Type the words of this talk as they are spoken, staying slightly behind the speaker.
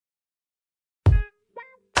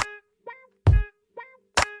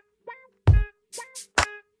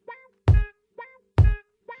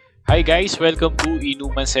Hi guys, welcome to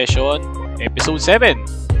Inuman Session, Episode 7.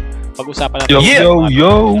 Pag-usapan natin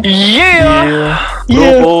Bro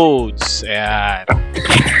codes. Ayan.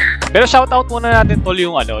 Pero shoutout muna natin tol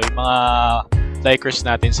yung mga likers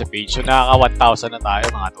natin sa page. So nakaka 1,000 na tayo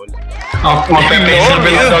mga tol. Magpe-pencil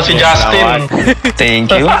bill daw si Justin. Thank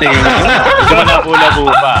you. Medyo malabo-labo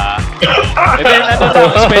pa. And then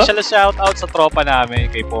special shoutout sa tropa namin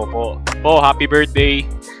kay Popo. Po, happy birthday.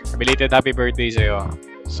 Belated happy birthday sa'yo.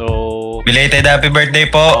 So, Belated happy birthday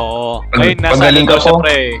po. Oo. Ngayon,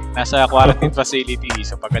 nasa quarantine facility.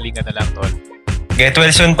 So, pagaling ka na lang, tol. Get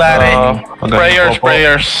well soon, pare.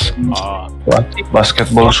 Prayers.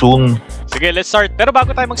 Basketball soon. Sige, let's start. Pero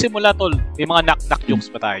bago tayo magsimula, tol, may mga knock-knock jokes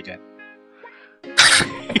pa tayo dyan.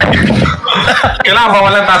 Kailangan ba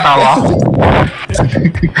walang tatawa?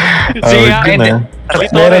 Sige nga,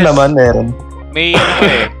 Meron.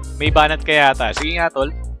 may banat ka yata. Sige nga, tol.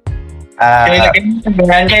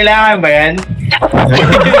 Kailangan ba yan?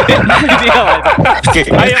 Hindi naman.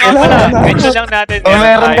 Ayaw nga pala. Mention lang natin.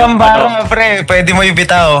 Meron kang bara, pre. Pwede mo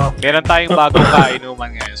ibitaw. Meron tayong bagong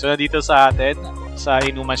kainuman ngayon. So, nandito sa atin, sa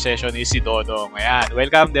inuman session is si Dodong. Ayan.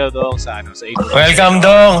 Welcome, Dodong, sa inuman. Welcome,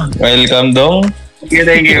 Dong. Welcome, Dong.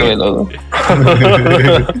 Thank you.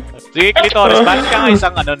 Sige, Clitoris. Bakit ka nga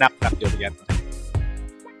isang knock-knock joke yan?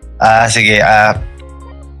 Sige.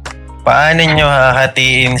 Paano nyo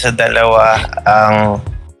hahatiin sa dalawa ang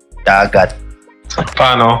dagat?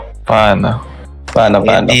 Paano?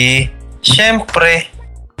 Hindi. Siyempre,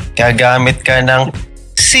 gagamit ka ng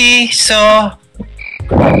siso.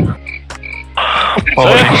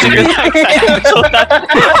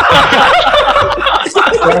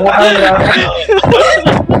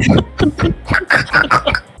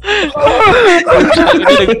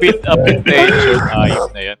 Nag-build up yung tension. Ayos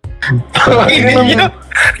na yan.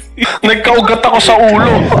 Nagkaugat ako sa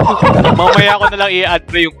ulo. Mamaya ko na lang i-add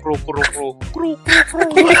pre yung crew.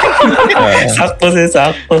 Sakto.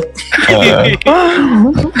 Okay.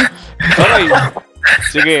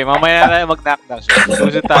 Sige, mamaya na mag-knock-knock.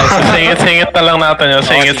 Susunod tayo sa... Singit na lang natin yun.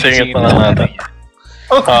 Singit na lang natin.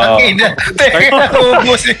 Ay,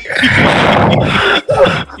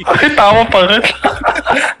 tama pa rin.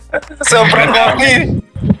 Sobrang kami.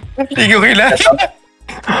 Hindi ko kilala.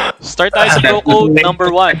 Start tayo sa bro code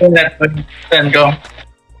number 1. Go.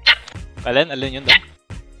 Alin yun daw?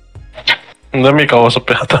 Hindi, may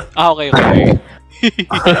kausap yata. Okay.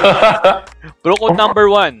 Bro code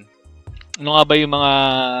number 1. Ano nga ba yung mga...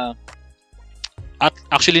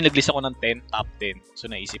 Actually, nag-list ako ng 10, top 10.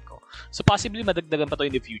 So, naisip ko. So, possibly, madagdagan pa to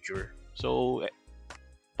in the future. So,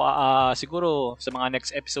 siguro, sa mga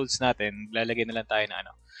next episodes natin, lalagay na lang tayo na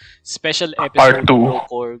special episode Part 2. Bro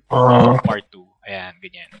code Part 2. Ayan,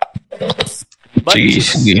 ganyan. But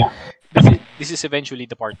Sige. this is eventually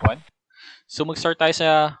the part 1. So, mag-start tayo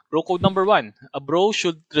sa bro code number 1. A bro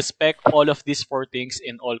should respect all of these 4 things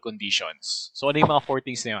in all conditions. So, ano yung mga 4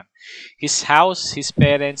 things na yun? His house, his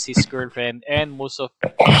parents, his girlfriend, and most of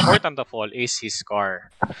important of all is his car.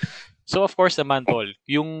 So, of course naman, tol,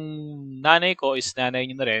 yung nanay ko is nanay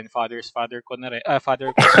niyo na rin, father ko na rin, father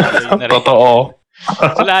ko is father niyo na rin. Totoo.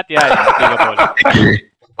 So, lahat yan, applicable.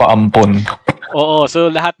 Paampon. Oo, so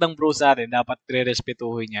lahat ng bros natin dapat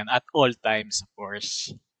re-respetuhin yan at all times, of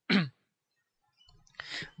course.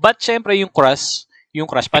 But syempre yung crush,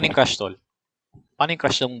 paano yung crush, tol? Paano yung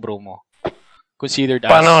crush ng bro mo? Considered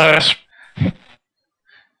as... Paano?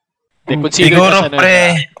 Siguro,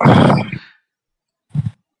 pre,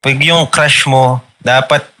 pag yung crush mo,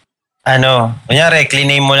 dapat, kunyari,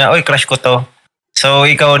 clean mo na, oy, crush ko to. So,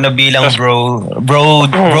 ikaw na bilang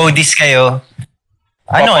brodies kayo,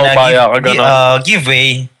 give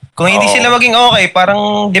way. Kung hindi sila maging okay,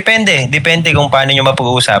 parang depende kung paano nyo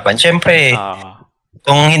mapag-uusapan. Siyempre,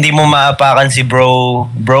 kung hindi mo maapakan si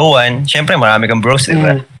bro 1, siyempre marami kang bros,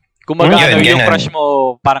 diba? Kung yung crush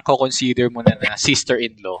mo, parang ko-consider mo na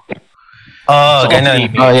sister-in-law. Oo,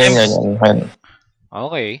 ganun. Yan.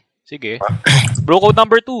 Okay, sige. Bro code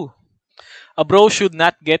number 2. A bro should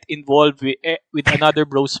not get involved with another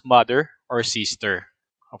bro's mother or sister.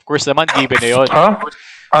 Of course naman, given na yun.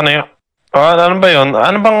 Ano yun? Ano ba yun?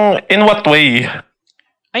 Ano bang, in what way?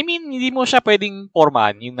 I mean, hindi mo siya pwedeng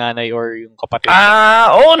pormahan, yung nanay or yung kapatid.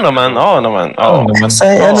 Oo naman.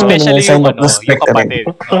 Especially yung kapatid.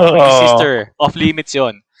 Yung sister. Off limits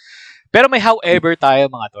yun. Pero may however tayo,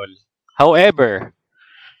 mga tol. However,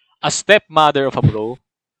 a stepmother of a bro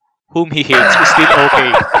whom he hates is still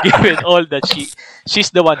okay given all that she's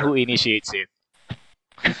the one who initiates it.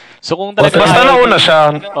 So kung talaga basta nauna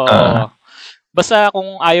siya. Basta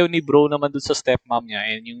kung ayaw ni bro naman dun sa stepmom niya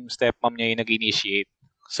and yung stepmom niya yung nag-initiate.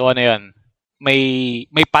 So ano yun? May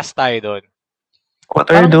pass tayo doon. What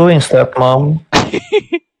are you doing, stepmom?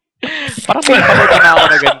 Parang may panood na ako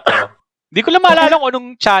na ganito. Hindi ko lang maalala kung anong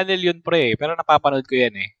channel yun, pre. Pero napapanood ko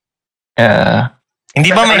yan eh. Yeah. Hindi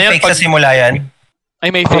ba may Ano yan, fake sa simula yan? Ay,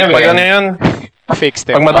 may Ano fake ba ba yan? yan? Yun? Fake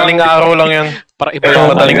step. Pag madaling araw lang yun. Para iba Pag yan.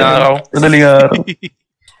 madaling araw. Madaling araw.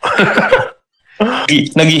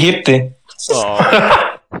 Nag-hit eh. Oo.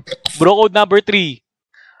 Bro code number 3.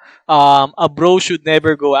 A bro should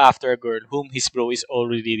never go after a girl whom his bro is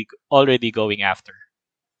already going after.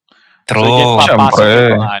 So, dyan True. papasok syempre.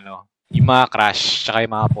 yung mga yung mga crush, tsaka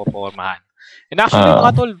yung mga popormahan. And actually,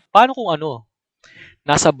 mga tol, paano kung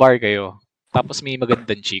nasa bar kayo, tapos may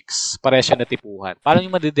magandang chicks, pares siya natipuhan. Paano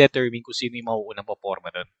yung madedetermine kung sino yung mauunang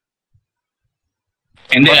poporma doon?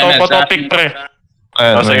 Hindi, Topic, pre.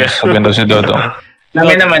 Ayan, sige. sabihin daw si Dodong.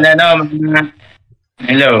 Namin naman,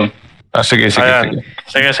 hello. Sige. Ayan.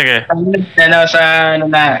 Sige. Sa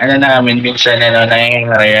namin, minsan,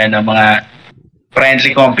 nangyayari yan ng mga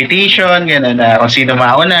friendly competition, gano'n na, kung sino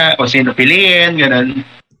mauna, kung sino piliin, gano'n.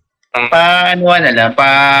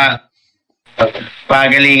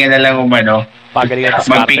 Pagalingan na lang Pagalingan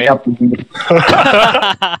ng mag-pick diskarte. up.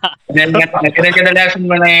 Ganun kadalasan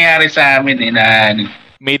mo nangyayari sa amin na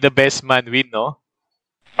May the best man win, no?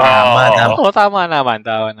 Tama. Oo, tama naman.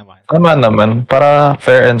 Tama naman. Para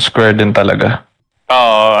fair and square din talaga.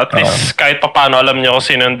 At least kahit paano alam niyo kung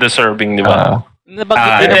sino yung deserving, di ba?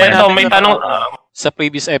 Nabanggit din naman Ito, natin may yung tanong. sa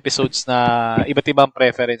previous episodes na iba't ibang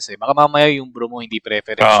preference eh. Baka mamaya yung bro mo hindi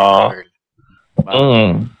preference Oo. yung girl. Diba?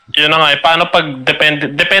 Yun na nga eh. Paano pag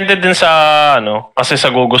depende din sa kasi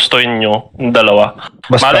sa gugustuhin nyo yung dalawa.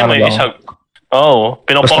 Basta Malay mo ano yung lang. isa.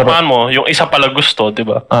 Pinopormahan mo yung isa pala gusto, di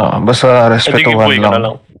ba? Basta Hindi respetuhan giveaway ka na lang.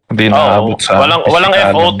 lang. Hindi naabot sa Walang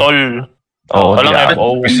pisikalan. FO, tol. Oo, Walang di FO.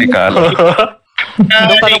 Pisikal.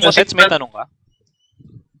 Anong tanong mo, Sets? May tanong ka?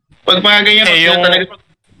 pag mga ganyan, Eh, yung- talaga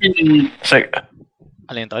Sige.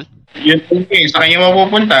 Ano yun, tol? yun, sa kanya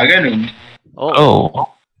mapupunta, ganun. Oo. Oh.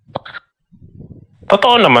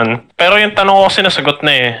 Totoo naman. Pero yung tanong ko kasi nasagot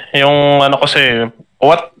na eh. Yung kasi,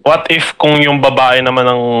 what if kung yung babae naman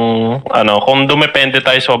ang, kung dumepende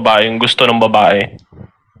tayo sa babae, yung gusto ng babae.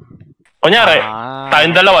 Kunyari,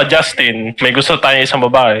 tayong dalawa, Justin, may gusto tayong isang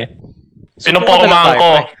babae. Pinupormahan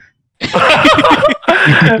ko.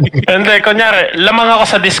 Hindi, kunyari, lamang ako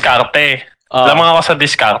sa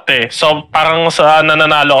diskarte. So, parang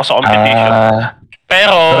nananalo ako sa competition.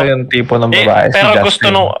 Pero Pero yung tipo ng babae, si pero Justin. gusto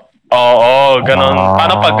nung... Oo, ganun.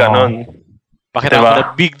 Paano pag ganun? Pakita Diba? mo na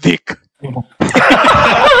big dick.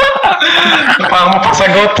 Parang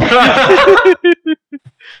mapasagot.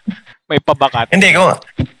 May pabakat. Hindi,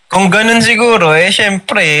 kung ganun siguro,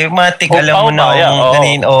 syempre, matik, alam mo na Paubaya, kung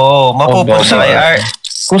ganin. Oo, mapupunta kay Art.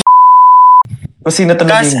 Kung sino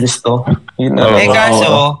talaga yung gusto. Yun na.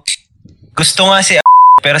 Kaso, gusto nga si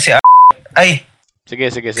pero si ay, Sige.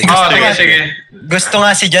 Sige. gusto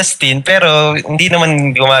nga si Justin, pero hindi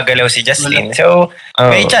naman gumagalaw si Justin. So,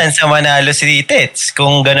 may chance na manalo si Tets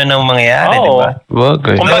kung ganun ang mangyayari, di ba?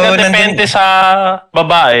 Bagay. Kumbaga, So, depende sa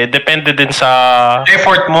babae, depende din sa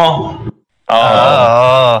effort mo.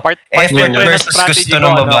 Oo. Part Effort yun versus strategy gusto ko,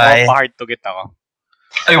 ng babae. hard to get ako.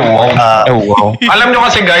 Ay, wow. Wow. Alam nyo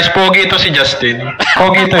kasi guys, pogi ito si Justin.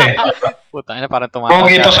 Pogi ito eh. Puta, parang tumataas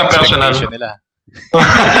Pogi ito siya sa personal. expectation nila.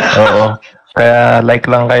 Oo. Kaya like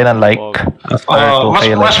lang kayo ng like.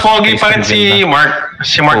 Mas pogi pa rin si Mark.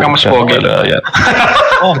 Si Mark ang mas pogi. Yan.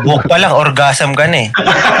 Buhok pa lang, orgasm ka na eh.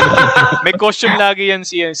 May costume lagi yan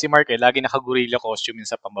si Mark eh. Lagi naka-gorilla costume yun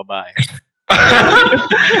sa pambabae.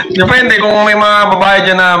 Depende kung may mga babae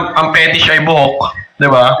dyan na ang fetish ay buhok.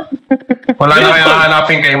 Diba? Wala na kayo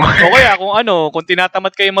hahanapin kay Mark. O kaya kung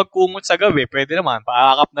tinatamad kayo magkumot sa gabi, pwede naman.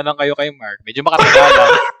 Paakap na lang kayo kay Mark. Medyo makatagal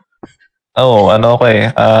lang. Oo,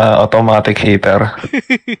 automatic heater.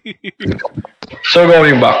 So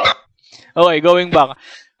going back. Okay, going back.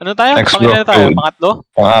 Ano tayo? Next Pangilan na bro tayo? code. Pangatlo?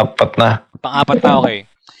 Pang-apat na. Pang-apat na, okay.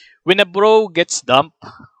 When a bro gets dumped,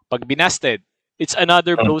 pag binasted, it's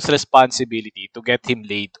another bro's responsibility to get him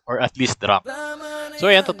laid or at least drunk. So,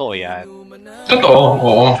 yan, totoo yan. Totoo,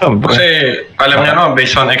 oo. Siyempre. Kasi alam niya naman,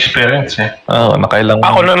 based on experience eh. Oo, nakailang.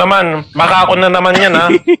 Ako na naman. Baka ako na naman yan, ha?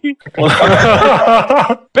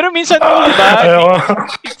 Pero minsan, di ba,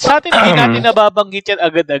 sa atin, hindi natin nababanggit yan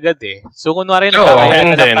agad-agad eh. So, kunwari, nagkakaya na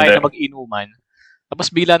lang tayo hindi. na mag-inuman. Tapos,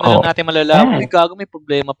 bila na lang natin malalaman, uy, gago, may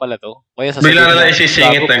problema pala to. Kaya sasabihin Bigla na lang natin,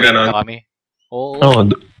 isisingit gago, na break ganon. na kami. Oo. Oo,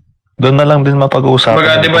 doon na lang din mapag-uusapan.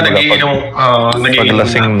 Baga, di ba Kumbaga, nagiinom,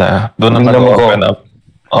 paglasing na, doon na Doon na mag-open up.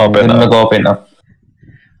 Doon nag-open up.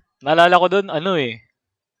 Naalala ko doon, Ano yung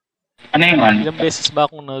ano? ilang beses ba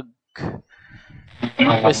akong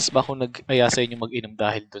nag-aya sa inyo mag-inom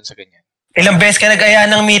dahil doon sa ganyan? Ilang beses ka nag-aya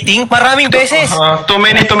ng meeting? Maraming beses. Too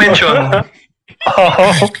many to mention.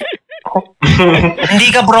 Hindi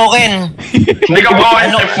ka broken. Hindi ka broken,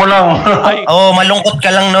 trip mo lang. Malungkot ka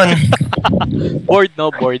lang nun. Bored.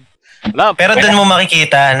 Wala. Pero doon mo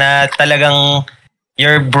makikita na talagang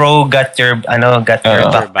your bro got your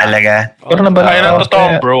back talaga. Pero nabalita Kaya na totoo,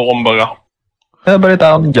 bro, kumbaga.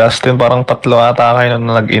 Nabalita ako ni Justin, parang 3 ata kayo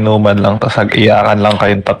na nag-inuman lang, tapos nag-iyakan lang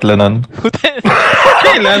kayong 3 nun.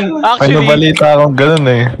 Kailan? May Actually, nabalita akong ganun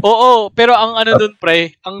eh. oo, pero ang dun,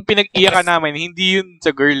 pre, ang pinag-iyakan namin, hindi yun sa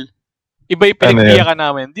girl. Iba yung pinag-iyakan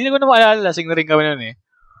namin. Hindi ko na maalala, lasing na rin kami nun eh.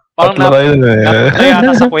 Parang 3 kayo eh.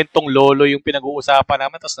 yata sa kwentong lolo yung pinag-uusapan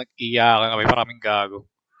namin, tapos nag-iyakan kami, maraming gago.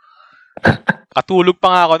 Katulog pa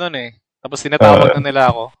nga ako nun eh. Tapos tinatawag na nila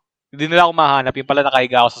ako. Hindi nila ako mahanap, yung pala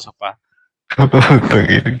nakahiga ako sa sofa.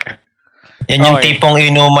 Yan yung Okay. tipong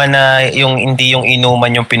inuman na hindi yung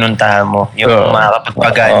inuman yung pinuntahan mo. Yung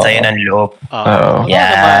makakapagpagaan sa'yo ng loob.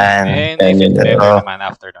 Yan. And I feel better Totoo. naman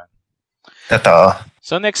after nun. Totoo.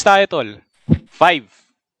 So next tayo, tol. 5.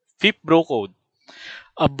 Fifth bro code.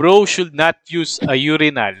 A bro should not use a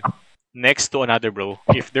urinal next to another bro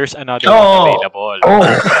if there's another one available.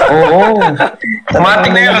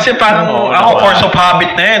 Matik na yan kasi parang ako force of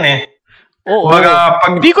habit na yan eh. Oo. Baga,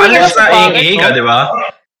 pag Hindi ko alis alam na kung iing bakit, ka, di ba?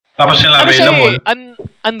 Tapos sila Ano siya available.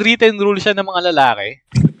 unwritten rule siya ng mga lalaki.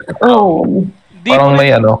 Di Parang ko may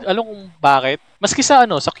rin alam kung bakit. Maski sa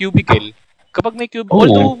sa cubicle. Kapag may cubicle,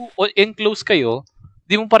 although enclosed kayo,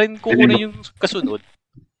 di mo pa rin kukunin yung kasunod.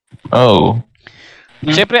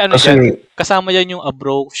 Siyempre, Kasi, kasama yan yung a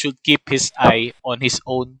bro should keep his eye on his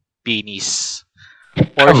own penis.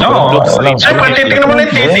 Or No, looks like siyempre titignan mo na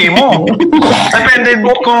yung titi mo. Depende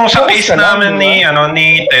kung sa case namin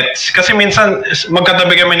ni Tets. Kasi minsan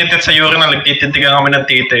magkatabi kami ni Tets sa urinal, nagtititigan kami ng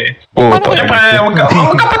titi. Siyempre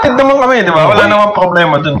magkapatid naman kami, di ba? Wala namang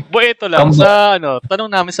problema dun. Boy, ito lang. Sa tanong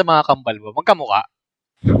namin sa mga kambal mo, magkamukha?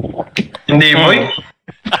 Hindi, boy.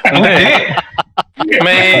 Hindi.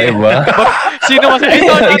 May... ba? Sino mas...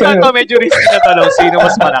 Ito, medyo risky na tanong. Sino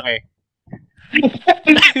mas malaki?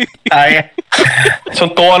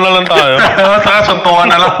 Suntukan na lang tayo. Saka suntukan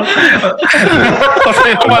na lang. Kasi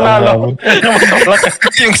yung manalo.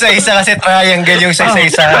 Yung sa isa kasi triangle, yung sa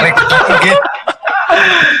isa rectangle.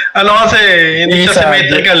 Ano kasi, hindi siya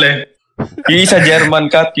symmetrical eh. Yung isa German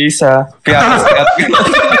cat, yung isa Piatas cat.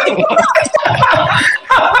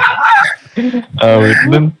 Wait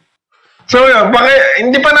dun. So yun,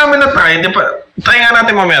 hindi pa namin na-try, try nga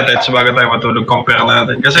natin mamaya Tets bago tayo matulog, compare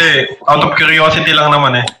natin. Kasi out of curiosity lang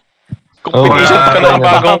naman eh. Isip ka na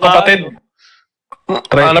bagong kapatid.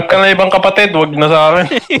 Hanap ka na ibang kapatid, wag na sa akin.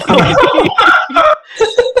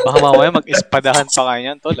 Baka mamaya mag-espadahan pa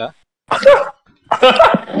kanyan, tol, ha?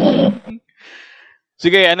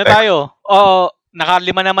 Sige, ano tayo?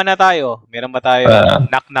 Nakalima naman na tayo. Meron ba tayo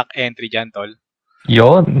knock-knock entry dyan, tol?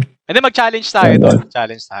 Yon. Hindi, mag-challenge tayo, tol.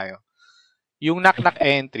 Challenge tayo. Yung knock-knock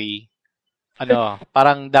entry,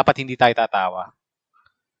 parang dapat hindi tayo tatawa.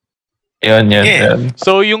 Yan.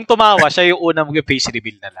 So, yung tumawa, siya yung unang mag-face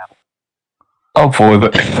reveal na lang.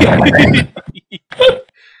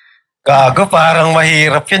 Gago, parang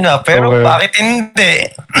mahirap yun pero bakit hindi?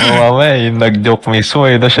 Mamaya, yung nag-joke mismo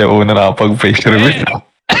na siya una nakapag-face reveal.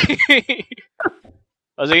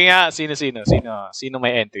 Sige nga, sino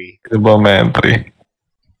may entry? Diba may entry?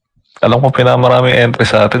 Alam ko pinamaraming entry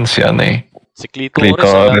sa atin si Si Clitoris,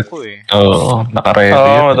 alam ko eh. Oo, naka-ready.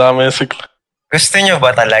 Madami yung sikl. Gusto nyo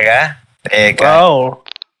ba talaga? Teka, Wow.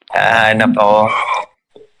 hanap ako.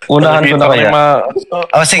 Unahan ko na kaya.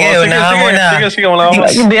 Sige, unahan mo na. Sige, unahan mo.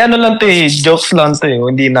 Hindi ano lang to eh. Jokes lang to eh.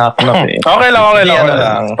 Hindi knock eh. Okay lang. Ano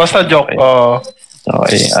lang. Basta joke.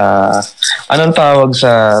 Okay. Anong tawag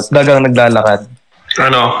sa dagang naglalakad?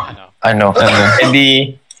 Ano?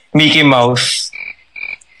 Di Mickey Mouse.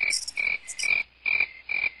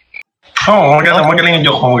 Magaling yung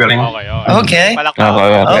joke mo, magaling. Okay.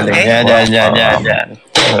 Palakpakan. Okay. Yan.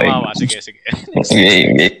 Tumawa. Sige.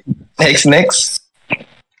 Okay. Next.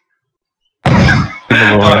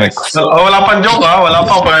 Wala pang joke ha, wala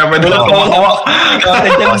pa. Pwede lang tumawa.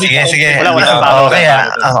 Sige. Wala. Okay,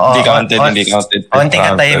 Hindi counted. Konting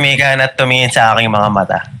katahimikan at tumingin sa aking mga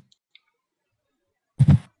mata.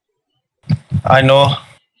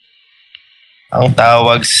 Ang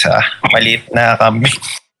tawag sa maliit na kambing?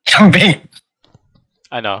 Kambing.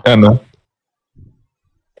 Ano?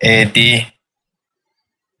 Di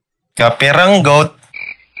kapirang goat.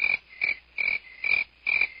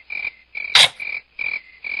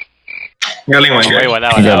 Galing man. Okay,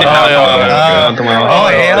 wala. Okay.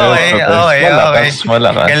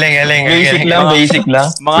 Malakas. Galing. Basic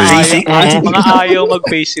lang. Mga ayaw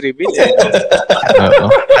mag-face reveal.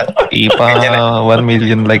 Ipa 1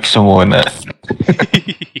 million likes muna.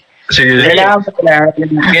 Sige.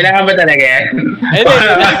 Kailangan ba talaga yan?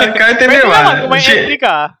 Kahit hindi Pwede naman. naman, kung may entry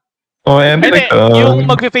ka. Hindi, Yung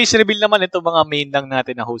mag-face reveal naman, ito mga main lang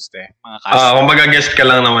natin na host mga cast. Kung mag-guest ka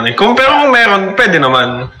lang naman eh. Pero kung meron, pwede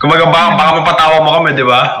naman. Kung baka mapatawa mo kami, di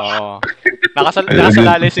ba? Oo.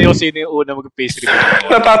 Nakasalali sa'yo sino yung una mag-face reveal.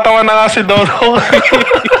 Natatawa na nga si Dodo.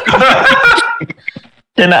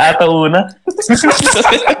 Siya na ata una.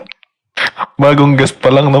 Bagong guest pa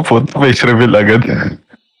lang na po, face reveal agad.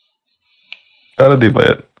 Pero di ba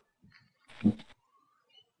yan?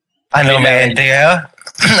 Ano, may entry kayo?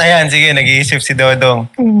 Ayan, sige, nag-iisip si Dodong.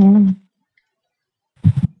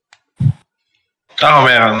 Ako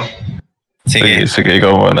meron. Sige. Sige,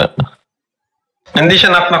 ikaw muna. Hindi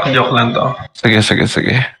siya knock-knock joke lang to.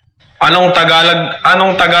 Sige. Anong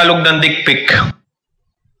Tagalog ng dick pic?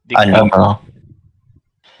 Ano?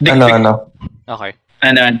 Dick pic. Okay.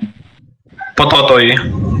 Ano? Pototoy.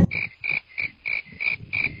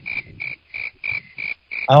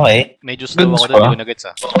 Okay. Medyo slow ako Goods doon, pa. hindi ko nagets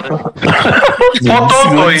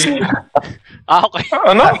Pototoy. Okay.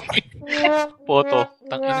 Ano? Poto.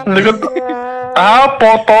 Tangina.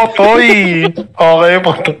 Pototoy. Okay,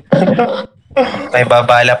 Poto. May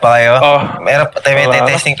babala pa kayo? Oh. Meron pa tayo, may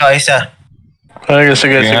testing ka isa.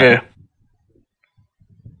 Sige.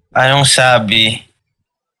 Anong sabi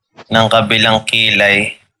ng kabilang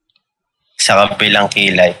kilay sa kabilang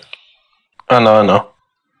kilay? Ano?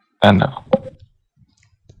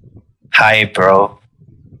 Hi, bro.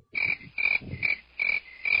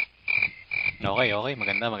 Okay.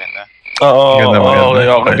 Maganda. Maganda. Okay.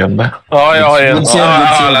 Good sir.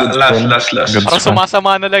 Last. Parang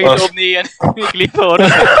sumasama na lang yung loob ni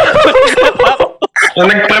Clitoris.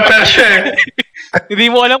 Nag-prepare siya eh.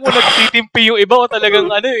 Hindi mo alam kung nagtitimpi yung iba o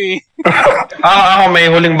talagang Ako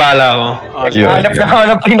may huling bala ako.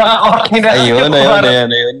 Hanap pinaka-corny na. Ayun.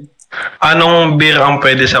 Anong beer ang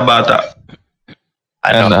pwede sa bata?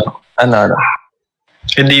 Ano?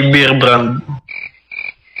 Hindi beer brand.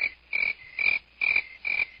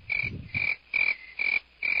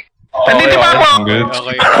 Hindi di ba ako? Good.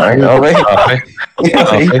 Okay.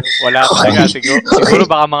 Wala talaga. Siguro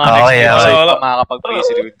baka mga next Okay. episode pa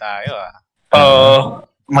makakapag-face review tayo.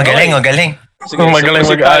 Magaling. Sige, Magaling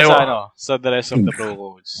proceed mag-ayaw. tayo sa the rest of the bro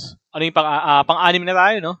codes. Ano yung pang-anim na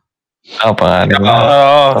tayo, no?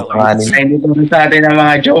 Pangalan. Hindi ko sa atin ang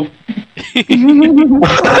mga joke.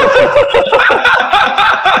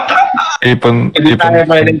 Hindi tayo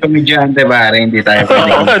pwedeng komedyante, pare. Hindi tayo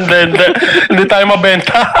pwedeng. Hindi tayo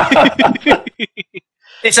mabenta.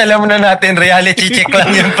 Alam na natin, reality check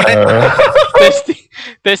lang yun, pre.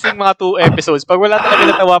 Testing mga 2 episodes. Pag wala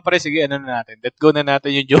talaga natawa pa rin, sige, ano na natin. Let go na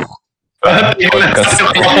natin yung joke.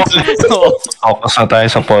 Focus na tayo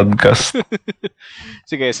sa podcast.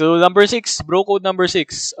 Sige, so number 6, bro code number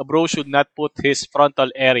 6. A bro should not put his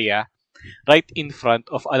frontal area right in front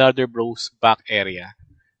of another bro's back area.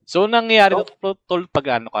 So, nangyayari tol pag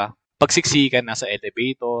pagsiksikan nasa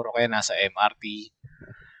elevator o kaya nasa MRT.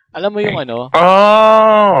 Alam mo yung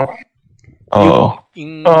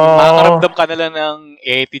makaramdam ka na lang ng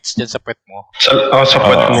ethics dyan sa pet mo. Sa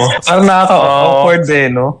pet mo. Parang nakaka-awkward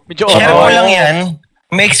no? Medyo Share ko lang yan.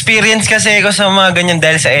 May experience kasi ako sa mga ganyan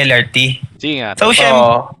dahil sa LRT. Sige nga. So,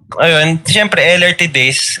 syempre, LRT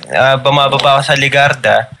days, bumababa ako sa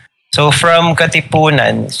Ligarda. So, from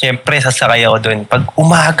Katipunan, syempre, sasakay ako doon. Pag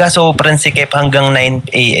umaga, sobrang sikip hanggang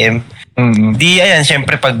 9 a.m. Di, ayan,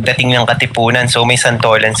 syempre, pagdating ng Katipunan, so may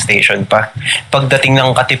Santolan Station pa. Pagdating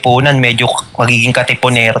ng Katipunan, medyo magiging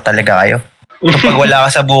katipunero talaga kayo. Kapag wala ka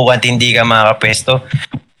sa bukat, hindi ka makakapwesto.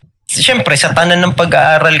 Syempre, sa tanan ng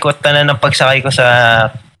pag-aaral ko at tanan ng pagsakay ko sa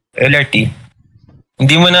LRT,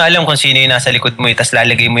 hindi mo na alam kung sino yung nasa likod mo, tas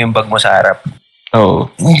lalagay mo yung bag mo sa harap.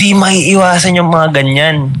 Hindi maiiwasan yung mga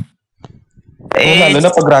ganyan. Lalo na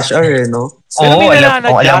pag rush hour no? Oo, alam.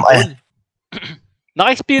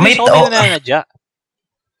 Naka-experience ako na nanadya.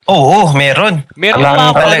 Oo, meron. Meron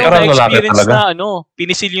pa ako na-experience na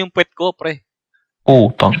pinisil yung puwet ko, pre.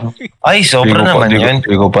 Tang. Ay, sobra naman yun.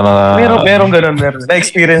 Hindi ko pa na... Meron ganun.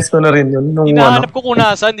 Na-experience ko na rin yun. Hinahanap ko kung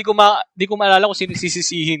nasa, hindi ko maalala kung sino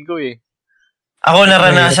sisisihin ko eh. Ako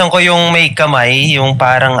naranasan ko yung may kamay, yung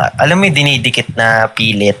parang, alam mo yung dinidikit na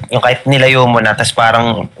pilit. Yung kahit nilayo mo na, tas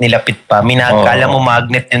parang nilapit pa. Kala mo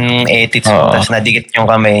magnet yung ethics mo, tas nadikit yung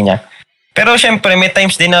kamay niya. Pero syempre, may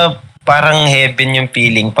times din na parang heaven yung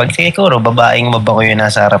feeling. Pag siguro, babaeng mabango yung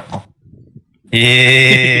nasa harap mo.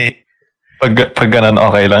 Pag ganun,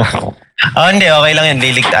 okay lang. Hindi, okay lang yun.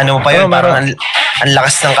 Ano mo pa yun, parang ang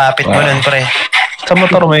lakas ng kapit mo nun, pre. Sa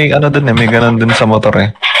motor may may ganun din sa motor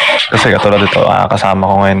eh. Kasi katulad dito, kasama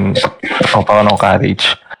ko ngayon, ako pa ng cottage.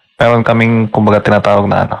 Meron kaming, kumbaga tinatawag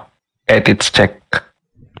na ethics check.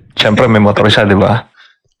 Siyempre may motor siya, di ba?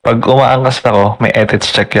 Pag umaangkas ako, may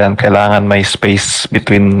ethics check yan. Kailangan may space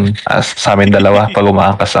between sa amin dalawa pag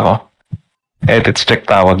umaangkas ako. Ethics check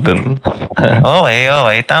tawag dun.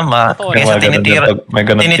 Okay, tama. Kesa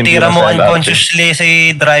tinitira mo unconsciously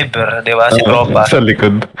si driver, di ba? Si tropa. Sa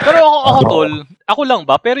likod. Pero ako tol, ako lang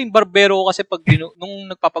ba? Pero yung barbero kasi nung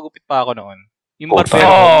nagpapagupit pa ako noon, yung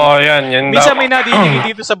barbero. Yan. Minsan may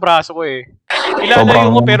nadidigit dito sa braso ko eh.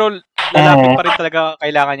 Ilalayo mo pero lalapit pa rin talaga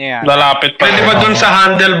kailangan niya yan. Lalapit pa. Pwede ba dun sa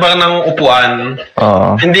handlebar ng upuan,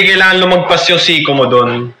 hindi kailangan lumagpas yung siko mo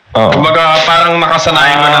dun? Kumbaga parang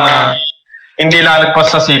nakasanayan mo na hindi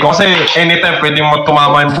lalagpas sa siko. Kasi anytime pwede mo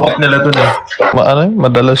tumama yung buhok nila dun eh.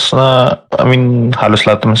 Madalas na, halos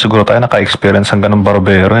lahat naman siguro tayo naka-experience ng ganung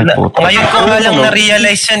barbero. Ngayon ko nga lang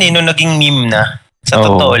na-realize yan nung naging meme na. Sa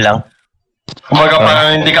totoo lang. Kumbaga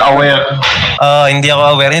parang hindi ka aware. Hindi ako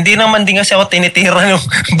aware. Hindi naman din kasi ako tinitira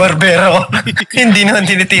ng barbero ko. Hindi naman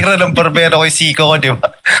tinitira ng barbero ko yung siko ko, di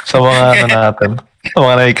ba? Sa mga natin. Sa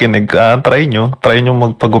mga nakikinig, try nyo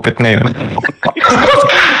magpagupit ngayon.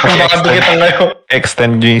 Baka dugitan ngayon.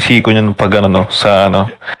 Extend yung siko nyo pag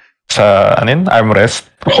sa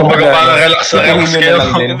armrest. Kumbaga parang relax kayo.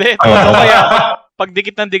 Hindi, kaya pag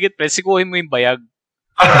dikit ng dikit, pre, sikuhin mo yung bayag.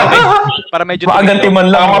 Para medyo makaganti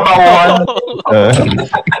man lang matauhan.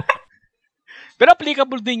 Pero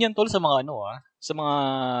applicable din yan tol sa mga sa mga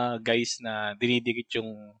guys na dinidikit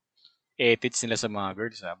yung ethics nila sa mga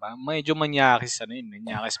girls. Medyo manyakis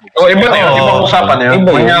manyakis mo. Ibang usapan na yun.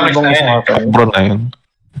 Manyakis na yun. Bro na yun.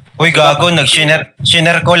 Uy, gago,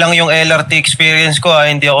 nag-shiner ko lang yung LRT experience ko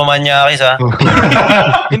hindi ako manyakis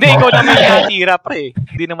Hindi, ikaw naman yung natira pre.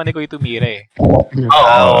 Hindi naman ikaw yung tumira eh.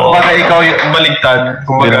 Oo, para ikaw yung baligtad.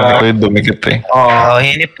 Hindi naman ikaw yung dumikit eh.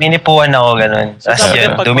 Hinipuan ako ganun.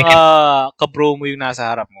 Pag mga kabro mo yung nasa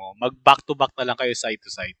harap mo, mag back to back na lang kayo side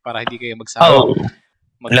to side para hindi kayo magsama.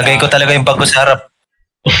 Lagay ko talaga yung bag ko sa harap.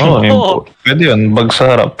 Pwede yun, bag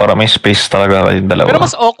sa harap para may space talaga kayong dalawa. Pero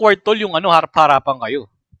mas awkward tol yung harap-harapan kayo.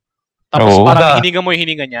 Tapos parang hininga mo yung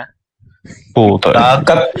hininga niya. Puta.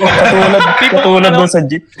 Katulad doon sa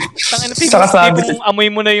jeep. Tipong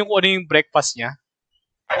amoy mo na yung ano yung breakfast niya.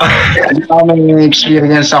 May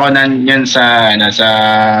experience ako yan sa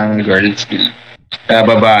girls, sa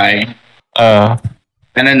babae.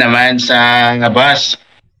 Naman sa bus.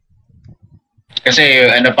 Kasi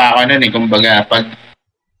pa ako nun kumbaga pag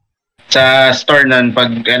sa store nun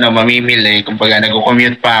pag mamimili, kumbaga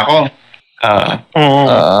nag-commute pa ako.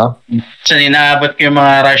 So inaabot ko yung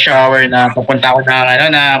mga rush hour na pupunta ako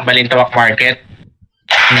na Balintawak Market.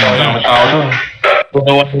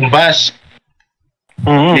 Punuan yung bus.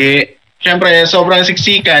 Siyempre sobrang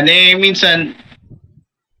siksikan minsan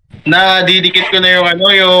nadidikit ko na yung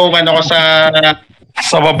ko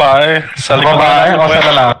sa babae. Sa babae o sa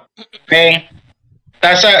lalaki. Okay.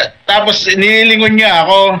 Tapos nililingon niya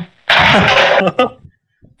ako.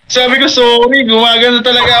 Sabi ko, sorry, gumagano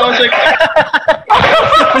talaga ako sa...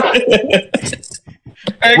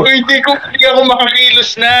 Kung hindi ako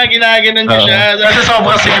makakilos na, ginaganon niya siya. Kasi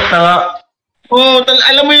sobrang sikip na nga.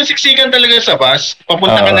 Alam mo yung siksikan talaga sa bus?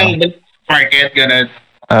 Papunta ka ng market, gano'n.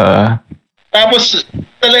 Tapos,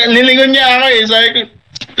 nilingon niya ako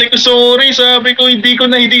Sabi ko, sorry, hindi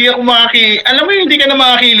ako alam mo yung hindi ka na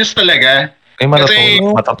makakilos talaga.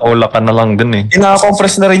 Matatula ka na lang din eh.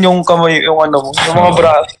 Ina-compress na rin yung kamay, yung mga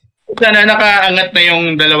braso. Sana nakaangat na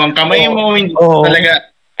yung dalawang kamay mo, hindi talaga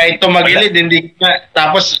kahit tumagilid, hindi ka.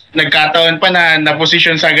 Tapos nagkataon pa na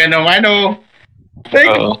posisyon sa ganong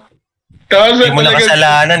Hindi mo na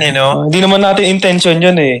kasalanan Hindi naman natin intention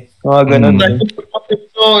yun mga ganon.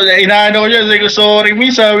 So, inaano ko siya, sabi ko, sorry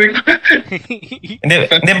me, sabi ko.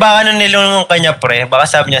 Hindi baka nilunong kanya pre, baka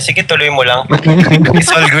sabi niya, sige tuloy mo lang.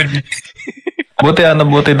 It's all good.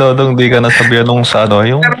 Buti Dodong, di ka nasabihan nung sa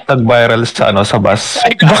yung nag-viral sa sa bus.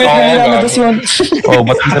 Bakit nilalabas yun?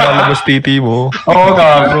 Ba't nilalabas titi mo?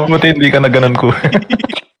 Gago. Buti hindi ka na ganun ko.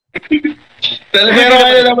 Pero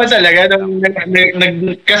naman talaga,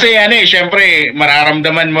 kasi syempre,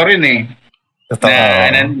 mararamdaman mo rin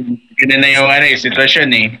Ganun na yung sitwasyon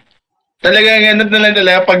Talagang ganun na lang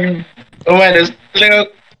talaga pag umanas, talaga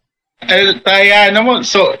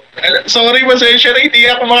sorry pasensya na hindi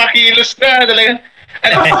ako makakilos na talaga.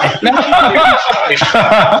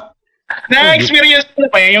 Na-experience ko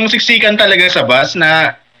pa yung siksikan talaga sa bus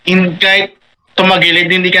na kahit tumagilid,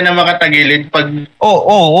 hindi ka na makatagilid pag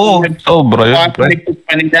Oo. Sobra yun.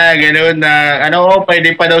 panida, gano'n na,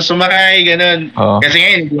 pwede pa daw sumakay, gano'n. Kasi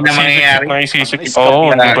ngayon, hindi na mangyayari. Naisisikip.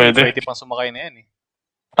 Hindi pwede. Pwede pang sumakay na yan eh.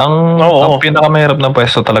 Ang pinakamahirap na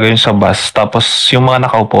pwesto talaga yung sa bus. Tapos yung mga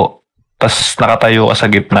nakaupo. Tapos nakatayo ka sa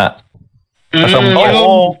gitna. Tapos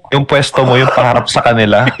yung pwesto mo, yung pangarap sa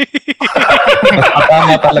kanila.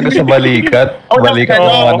 Tama talaga sa balikat. Balikat ng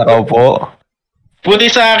mga nakaupo.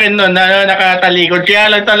 Puti sa akin nun, nakatalikod.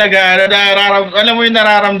 Kaya lang talaga, alam mo yung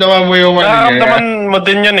nararamdaman mo yung nararamdaman mo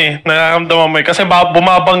din yun eh. Nararamdaman mo eh. Kasi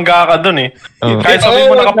bumabangga ka dun eh. Kahit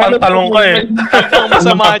sabihin mo nakapantalong ka eh. Ang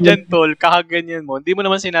masama dyan, tol, kakaganyan mo. Hindi mo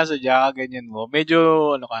naman sinasadya, kakaganyan mo.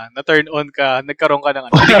 Medyo, na-turn on ka, nagkaroon ka ng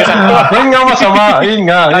Hindi ka Yun nga masama. Yun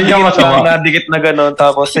nga masama. Nadikit na gano'n,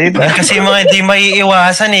 tapos Kasi mga hindi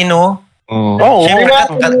maiiwasan eh, no? Oo.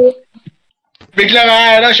 Bigla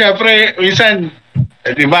nga, syempre, minsan,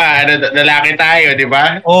 di ba, lalaki tayo, di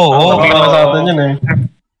ba? Oo. Bigla sa atin yun eh.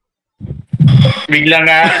 Bigla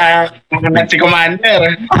nga, si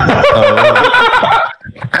Commander.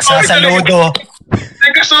 Sasaludo.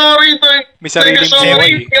 Teka, sorry. May sariling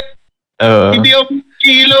buhay. Hindi ako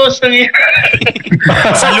kilos.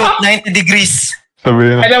 Salute 90 degrees. Sabi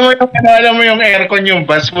na. Alam mo yung aircon yung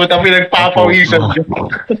bus, puta pinagpapawisan ko.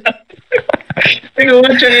 Tingnan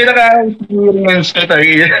mo siya naka-experience ko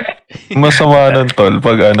tayo. Masama nun, tol.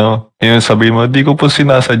 Pag yung sabi mo, di ko po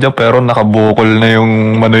sinasadya pero nakabukol na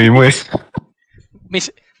yung manoy mo eh. May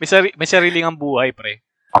sariling ang buhay, pre.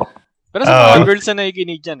 Pero sa mga girls na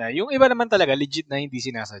nakikinig dyan, yung iba naman talaga, legit na hindi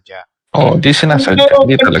sinasadya. Di sinasadya.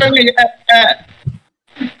 Di talaga.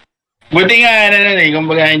 Buti nga,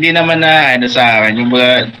 kumbaga, hindi naman na, sa akin,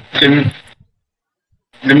 kumbaga,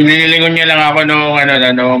 nililingon niya lang ako nung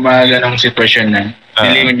mga ganong sitwasyon na.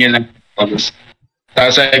 Nilingon niya lang. Tapos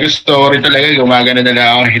sabi ko, sorry talaga, gumagano na lang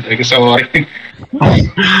ako. Sabi ko, sorry.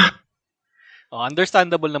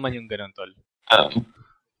 Understandable naman yung ganon, tol.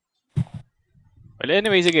 Well,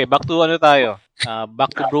 anyway, sige, back to tayo.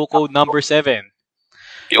 Back to bro code number 7.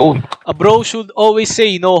 Yun. A bro should always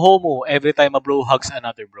say no homo every time a bro hugs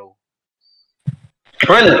another bro.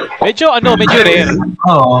 Well, medyo rare.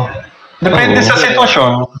 Oo. Depende sa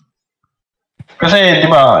sitwasyon. Kasi, di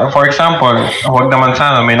ba, for example, huwag naman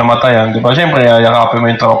sana may namatayan, di ba? Siyempre, yakapin mo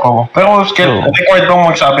yung tropa mo. Pero, required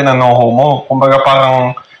mong magsabi na no homo. Kumbaga,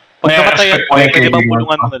 parang, pag namatayan, pwede bang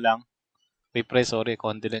bulungan mo na lang? Wait, pre, sorry,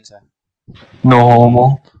 condolence No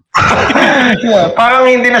homo. Yeah, parang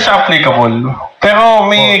hindi na siya applicable. Pero,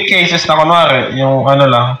 may cases na kunwari, yung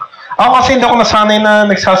lang. Ako kasi hindi ako nasanay na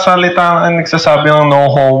nagsasabi ng no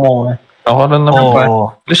homo eh. Ako rin naman.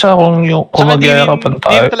 Isa akong yung kumagyayakapan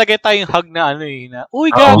tayo. Hindi talaga tayong hug na na, uy,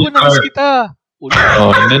 gago na miss kita.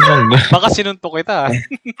 Hindi lang. Baka sinuntok kita.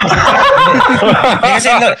 Kasi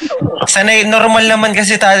sanay, normal naman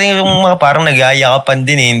kasi tayo yung mga parang nagyayakapan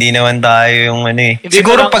din eh. Hindi naman tayo yung eh. Hindi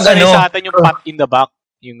siguro pag sa atin yung pat in the back.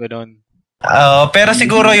 Yung gano'n. Pero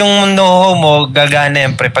siguro yung no homo, gagana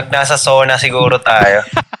yan pre. Pag nasa zona siguro tayo.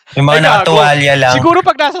 Yung mga nakatuwalya lang. Siguro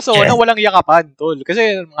pag nasa zona, walang yakapan, tol.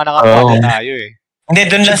 Kasi mga nakatuwalya tayo eh. Hindi,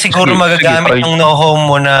 doon lang siguro magagamit yung no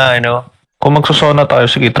homo na Kung magsusona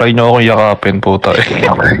tayo, sige, try nyo akong yakapin, puta.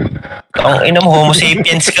 Ang ina mo, homo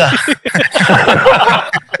sapiens ka.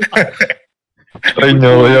 Try nyo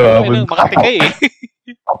akong yakapin. Makatikay eh.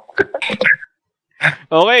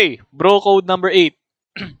 Okay, bro code number 8.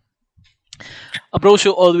 A bro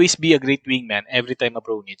should always be a great wingman every time a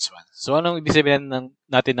bro needs one. So, anong ibig sabihin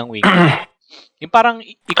natin ng wingman? Yung parang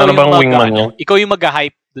ikaw ikaw yung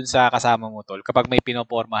mag-hype dun sa kasama mo, tol, kapag may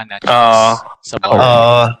pinopormahan na sa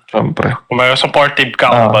bawah. Siyempre. May supportive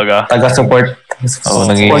ka, kumbaga. Taga-support.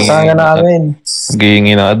 Supportahan ka namin.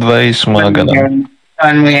 Naghihingi na advice, mga ganun.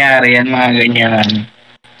 Ano mangyari yan, mga ganyan.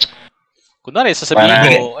 Kunwari,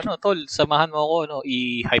 sasabihin ko, tol, samahan mo ako,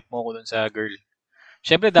 i-hype mo ako dun sa girl.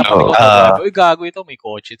 Siyempre, dapat ikaw magago. Uy, gago ito. May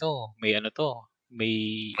kotse to. May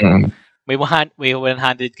may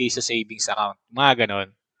 100k sa savings account. Mga ganon.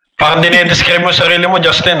 Parang dinedescribe mo sarili mo,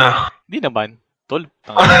 Justin, ha? Hindi naman. Tol.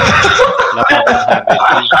 Wala pa ako 100k.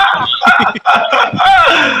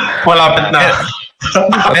 Malapit na.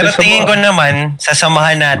 Pero tingin ko naman,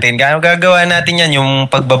 sasamahan natin. Gagawa natin yan, yung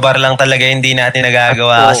pagbabar lang talaga hindi natin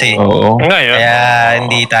nagagawa kasi. Kaya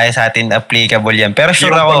hindi tayo sa atin applicable yan. Pero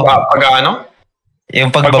sure ako. Pag-ano? Yung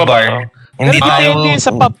pagbabar. Hindi tayo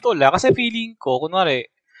sa pub, tol, kasi feeling ko, kunwari,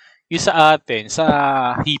 yung sa atin, sa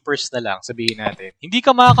hippers na lang, sabihin natin, hindi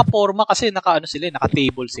ka makakaporma kasi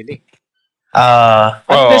naka-table sila.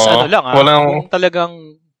 Unless kung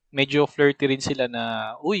talagang medyo flirty rin sila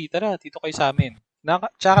na, uy, tara, dito kayo sa amin.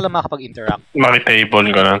 Tsaka lang makapag-interact.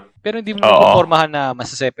 Makitable, gano'n. Pero hindi mo mapopormahan na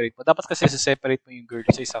masaseparate mo. Dapat kasi separate mo yung girl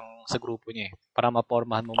sa grupo niya eh. Para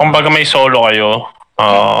mapormahan mo. Kung baga may solo kayo.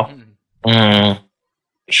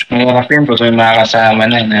 Mahirap yun po. So yung makakasama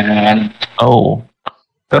na. Oo.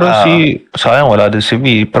 Pero sayang wala din si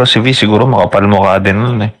V. Pero si V siguro makapal mukha din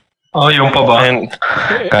nun eh. Yung pa ba?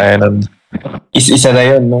 Kaya nun. Isa na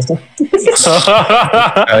yun, no?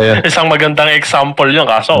 Isang magandang example yun,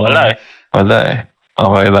 kaso wala eh. Wala eh.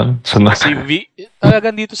 Okay lang. Sunod. Si V,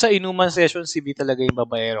 talagang dito sa inuman session, si V talaga yung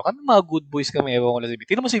babaero. Kami mga good boys kami, ewan ko lang si V.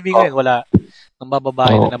 Tingnan mo si V ngayon, wala. Nang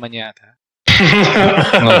bababae na naman yata.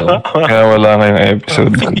 Kaya wala ngayong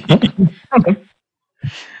episode.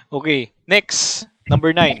 Okay, next.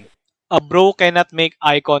 Number 9. A bro cannot make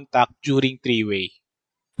eye contact during three-way.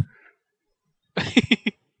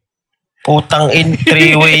 Putang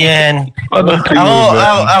three-way yan.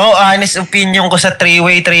 Ako, honest opinion ko sa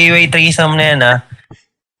three-way threesome na yan,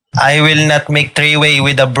 I will not make three-way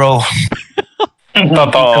with a bro.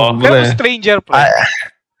 Totoo. Pero stranger, bro.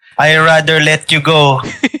 I rather let you go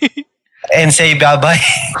and say bye-bye.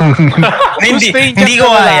 hindi ko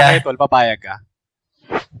kaya. Papayag ka?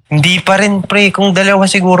 Hindi pa rin, pre. Kung dalawa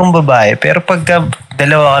sigurong babae. Pero pagka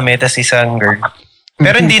dalawa kami, tas isang girl.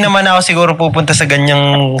 Pero hindi naman ako siguro pupunta sa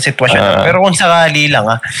ganyang sitwasyon. Pero kung sakali lang,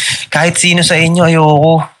 kahit sino sa inyo,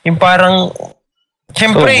 ayoko. Yung parang,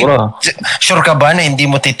 siyempre, sure ka ba na hindi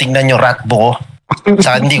mo titignan yung ratbo ko?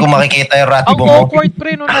 Saka hindi ko makikita yung ratbo mo. Ang awkward,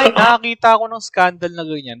 pre, nung nakakita ko ng scandal na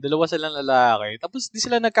ganyan. Dalawa silang lalaki. Tapos di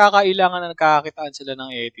sila nagkakailangan na nagkakakitaan sila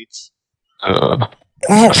ng edits.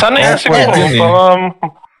 Sana yan siguro.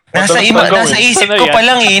 Nasa isip ko pa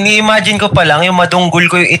lang ini-imagine ko pa lang yung madunggol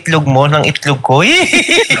ko yung itlog mo ng itlog ko.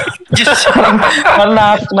 Just parang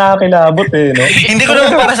nakakilabot eh, no? Hindi ko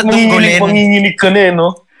naman para sa tunggulin. Manginginig ka na eh,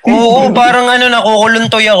 no? Oo, parang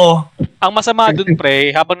nakukuluntoy ako. Ang masama dun,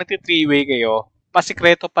 pre, habang nagti-three-way kayo,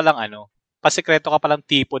 pasikreto ka palang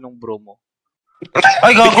tipo ng bro mo.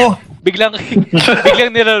 Ay, gago. Biglang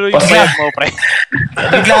nilaro yung puwet mo, pre.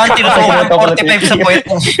 Biglang tinutukan 45 sa puwet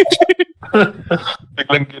mo.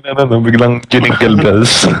 Biglang jingle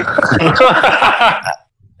bells.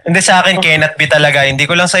 Hindi sa akin, cannot be talaga. Hindi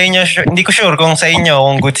ko lang sa inyo, hindi ko sure kung sa inyo,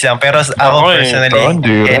 kung goods lang. Pero ako personally,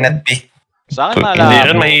 cannot be. Sa akin, hindi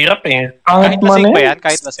rin mahirap eh. Kahit lasing ba yan?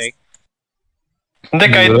 Kahit lasing? Hindi,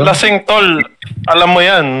 kahit lasing, tol. Alam mo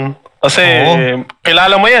yan. Kasi,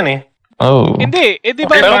 kilala mo yan eh. Oh. Hindi. Di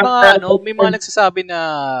ba may mga nagsasabi na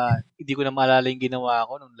hindi ko na maalala yung ginawa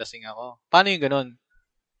ko nung lasing ako. Paano yung ganun?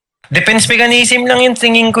 Defense mechanism lang yung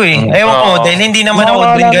tingin ko eh. Ewan ko, dahil hindi naman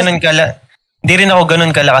ako din hindi rin ako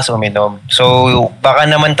ganun kalakas uminom. So, baka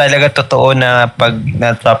naman talaga totoo na pag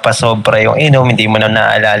napapasobra yung inom, hindi mo na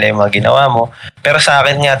naaalala yung mga ginawa mo. Pero sa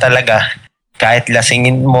akin nga talaga, kahit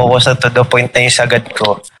lasingin mo ko sa to the point na yung sagad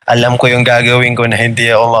ko, alam ko yung gagawin ko na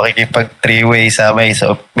hindi ako makikipag three-way sa may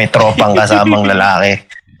tropang kasamang lalaki.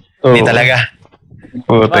 Hindi talaga.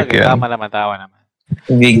 Putek yan. Tama naman.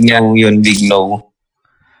 Big no yun, big no.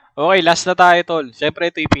 Okay, last na tayo, tol.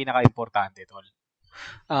 Siyempre, ito yung pinaka-importante, tol.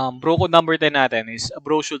 Bro code number 10 natin is, a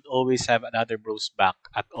bro should always have another bro's back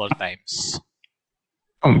at all times.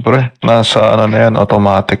 Pre, nasa na yan,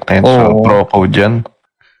 automatic na yun sa bro code yan.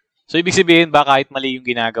 So, ibig sabihin ba kahit mali yung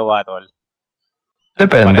ginagawa, tol?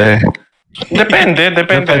 Depende. Depende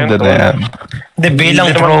na yan.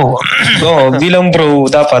 Bilang bro. Bilang bro,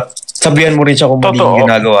 dapat sabihan mo rin siya kung mali yung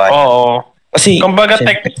ginagawa. Oo. Kasi, kumbaga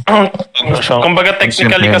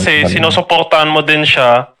technically kasi sinusuportahan mo din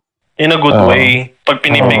siya in a good way. Pag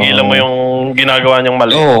pinipigilan mo yung ginagawa niyang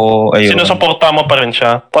mali. Ayun. Sinusuportahan mo pa rin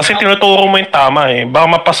siya. Kasi tinuturo mo yung tama eh.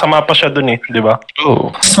 Baka mapasama pa siya dun eh. Di ba?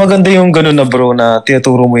 Mas maganda yung ganun na bro na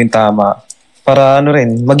tinuturo mo yung tama. Para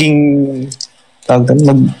maging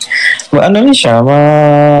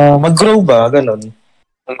mag-grow ba? Ganun.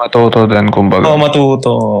 Matuto din, kumbaga.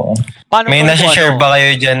 Matuto. May nasi-share ba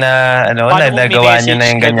kayo dyan na nagawa nyo na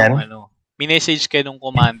yung ganyan? Minessage kayo nung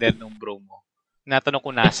commander nung bro mo. Natanong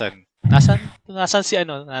ko nasan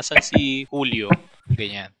si Julio?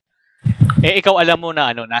 Ganyan. Ikaw alam mo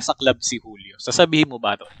na nasa club si Julio. Sasabihin mo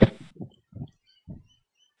ba to?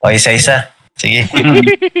 O, isa-isa. Sige.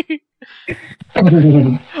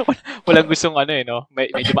 Walang gustong no?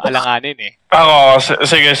 Medyo maalanganin eh. Ako,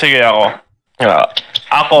 sige ako.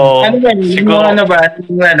 Ako, siguro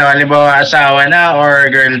halimbawa asawa na or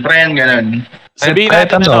girlfriend, ganun. Sabihin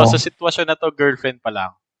natin sa sitwasyon na to, girlfriend pa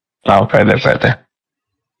lang. Pwede.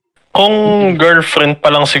 Kung girlfriend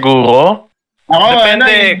pa lang siguro,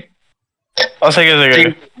 depende. Sige.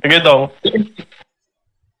 Sige dong.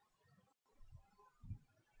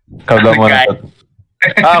 Kada mo na.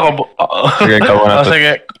 Sige, ikaw na to.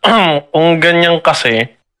 Sige. Kung ganyan kasi,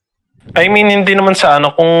 I mean, hindi naman sa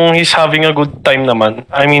kung he's having a good time naman.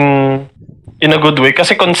 I mean, in a good way.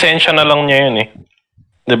 Kasi konsensya na lang niya yun eh.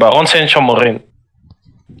 Diba? Konsensya mo rin.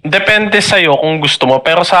 Depende sa'yo kung gusto mo.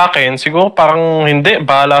 Pero sa akin, siguro parang hindi.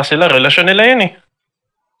 Bahala sila. Relasyon nila yun eh.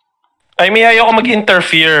 I mean, ayoko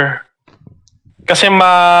mag-interfere. Kasi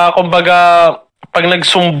kumbaga, pag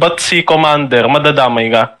nagsumbat si Commander, madadamay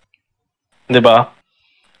ka. Diba?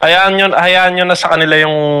 Hayaan nyo na sa kanila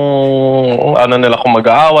yung nila kung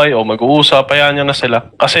mag-aaway o mag-uusap, hayaan nyo na sila.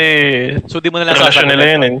 Kasi So, di mo na lang relasyon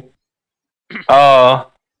nila yun eh.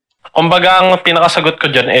 Kumbaga, ang pinakasagot ko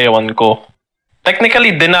dyan, ewan ko.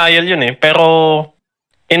 Technically, denial yun eh. Pero,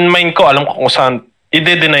 in mind ko, alam ko kung saan.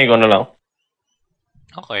 I-deny ko na lang.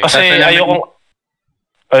 Okay. Kasi ayoko...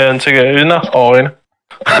 Ayan, sige. Yun na. Okay na.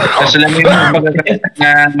 Kasi alam mo yung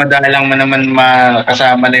na madalang mo naman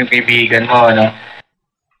makasama na yung kaibigan mo, ano?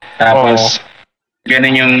 Tapos,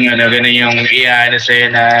 ganun yung iyan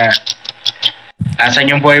sa'yo na asan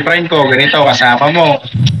yung boyfriend ko, ganito, kasama mo.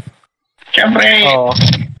 Siyempre,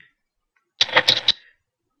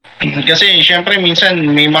 kasi siyempre minsan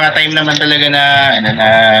may mga time naman talaga na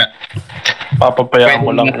papapayaan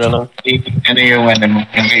mo lang gano'n. Yung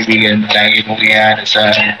kaibigan lagi mong iyan sa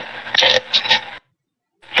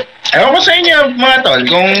ewan ko sa inyo mga tol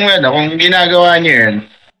kung ginagawa niyo yun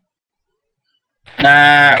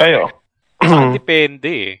na kayo.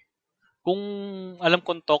 Depende eh. Kung alam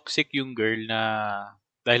kong toxic yung girl na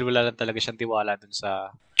dahil wala lang talaga siyang tiwala dun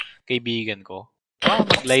sa kaibigan ko,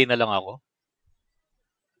 maglay na lang ako.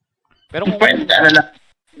 Pero kung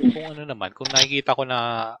kung nakikita ko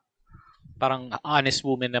na parang honest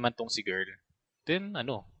woman naman tong si girl, then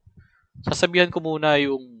sasabihan ko muna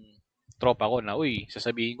yung tropa ko na, uy,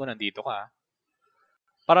 sasabihin ko nandito ka.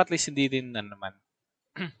 Para at least hindi din naman.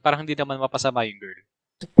 Parang hindi naman mapasama yung girl.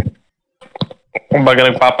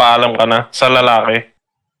 Kumbaga nagpapaalam ka na sa lalaki.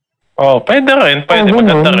 Pwede rin. Pwede,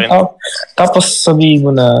 maganda rin. Tapos sabihin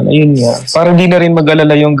mo na, ayun nga, para hindi na rin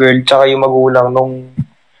mag-alala yung girl tsaka yung magulang nung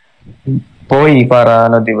boy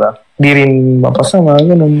para di ba? Hindi rin mapasama,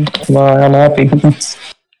 ganun. Mahanapin.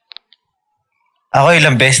 Ako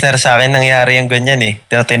ilang beses na sa akin nangyari yung ganyan eh.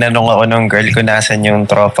 Tinanong ako ng girl ko nasan yung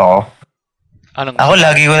tropa ko. Ako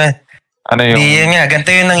lagi ko na... Hindi yun nga,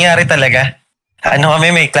 ganito yung nangyari talaga.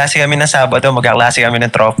 May klase kami ng Sabado, magkaklase kami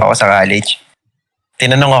ng tropa ko sa college.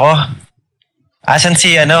 Tinanong ako, asan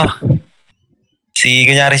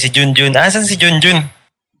kunyari si Junjun, asan si Junjun?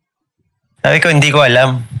 Sabi ko, hindi ko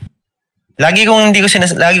alam. Lagi ko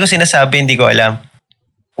sinasabi, hindi ko alam.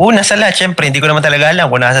 Una sa lahat, syempre, hindi ko naman talaga alam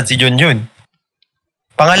kung nasan si Junjun.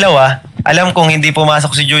 Pangalawa, alam kong hindi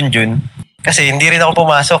pumasok si Junjun kasi hindi rin ako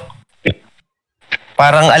pumasok.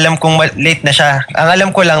 Parang alam kong late na siya. Ang alam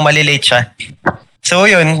ko lang, malilate siya. So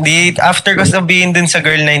yun, after ko sabihin dun sa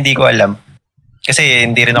girl na hindi ko alam. Kasi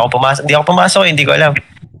hindi rin ako pumasok. Hindi ako pumasok, hindi ko alam.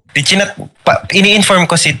 Ini-inform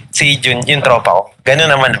ko si Jun, yung tropa ko. Ganun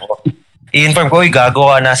naman ako. I-inform ko, uy, gago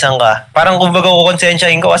ka, nasan ka? Parang kumbaga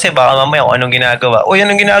kukonsensyahin ko kasi baka mamaya kung anong ginagawa. Uy,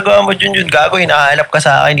 anong ginagawa mo, Jun? Gago, hinahanap ka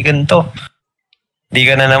sa akin, ganito. Hindi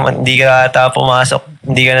ka na naman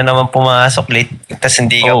pumasok late, tapos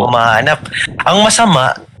hindi ka pumahanap. Ang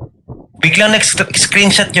masama, biglang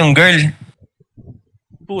nag-screenshot yung girl.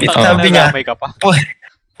 Sabi niya,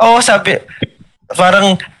 sabi,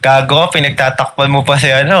 parang gago ka, pinagtatakpan mo pa si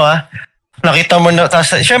nakita mo na,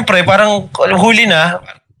 tapos syempre parang huli na,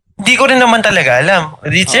 hindi ko rin naman talaga alam.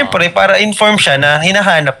 Syempre, para inform siya na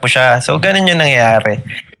hinahanap mo siya. So, ganun yung nangyayari.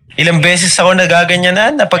 Ilang beses ako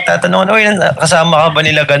nagaganyanan na pagtatanong, kasama ka ba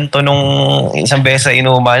nila ganito nung isang beses sa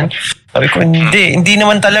inuman? Sabi ko, hindi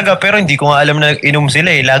naman talaga, pero hindi ko nga alam na inom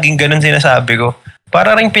sila eh. Laging ganun sinasabi ko.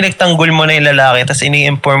 Para rin pinagtanggol mo na yung lalaki, tapos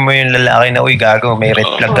ini-inform mo yung lalaki na, uy, gago, may red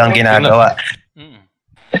flag kang ginagawa.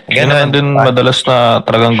 Ganun din madalas na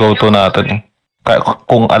talagang go-to natin eh.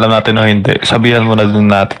 Kung alam natin o hindi, sabihan mo na din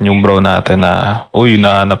natin yung bro natin na, uy,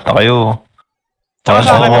 nahanap na kayo.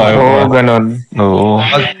 Ganun. Oo.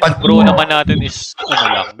 Pag bro naman natin is,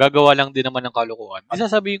 gagawa lang din naman ng kalukuhan.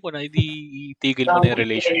 Sasabihin ko na, hindi itigil mo na yung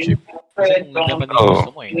relationship. Kasi kung naman yung gusto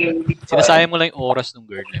mo sinasayang mo lang yung oras ng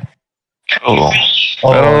girl na. Oo.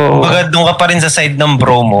 Pero, doon ka pa rin sa side ng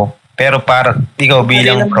bro mo. Pero ikaw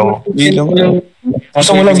bilang bro.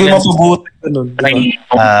 Gusto mo lang din mapabuti.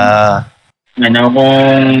 Ganun. Kung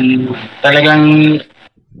talagang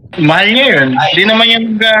mahal niya yun. Hindi naman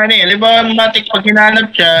yung di ba, matik pag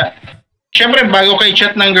hinanap siya, syempre bago kay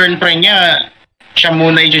chat ng girlfriend niya, siya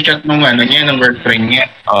muna i-chat ng ng girlfriend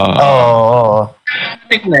niya. Oo.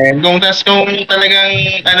 Matik na yun. Kung talagang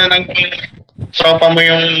ng tropa mo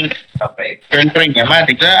yung girlfriend niya,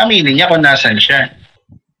 matik na aminin niya kung nasan siya.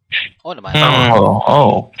 Oo naman.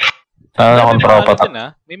 Oo. May mga tropa.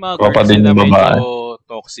 may mga tropa girls din na yung medyo babae.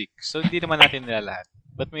 toxic. So, hindi naman natin nila lahat.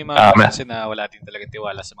 But may mga girls kasi na wala din talaga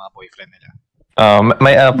tiwala sa mga boyfriend nila.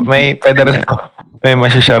 May pwede rin ako. May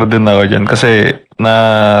masishare din ako dyan kasi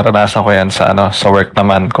naranasan ko yan sa sa work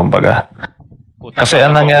naman, kumbaga. Puta, Kasi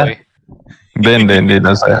anong yan? Hindi.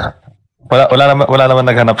 Wala naman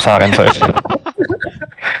naghanap sa akin. So,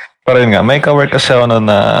 pero yun nga, may ka-work kasi ako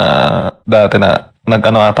na dati na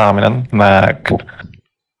ata kami nun,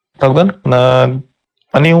 tawag doon?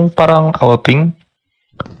 Ano yung parang outing?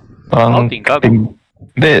 Parang Outing ka?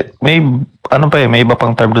 Hindi, may iba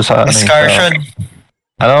pang term doon sa Excursion.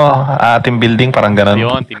 Team building, parang ganun.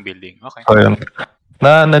 Yun, team building. Okay. So yun.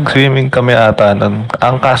 Nag-swimming kami ata nun.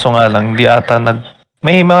 Ang kaso nga lang, hindi ata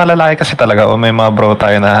may mga lalaki kasi talaga o may mga bro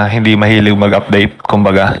tayo na hindi mahilig mag-update,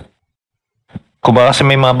 kumbaga. Kumbaga kasi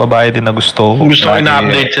may mga babae din na gusto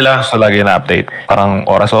ina-update sila. Gusto lagi na-update. Parang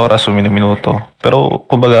oras-oras, minuto. Pero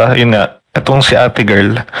kumbaga, yun nga, itong si ate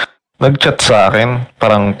girl, nag-chat sa akin,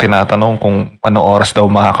 parang tinatanong kung ano oras daw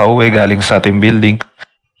makakauwi galing sa team building.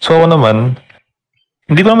 So ako naman,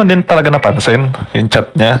 hindi ko naman din talaga napansin yung chat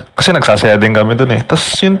niya. Kasi nagsasaya din kami dun eh.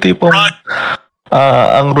 Tapos yung tipong,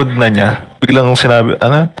 ang rude na niya, biglang sinabi,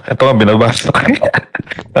 ito nga binabasa ko.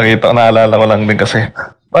 Nakita ko, naalala ko lang din kasi.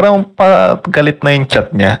 Parang galit na yung chat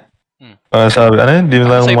niya. Sabi, hindi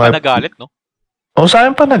lang sa'yo pa nagalit, no? Sa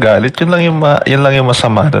akin pa nagalit. Yun lang yung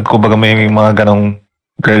masama doon. Kumbaga may mga ganong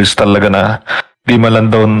girls talaga na di man lang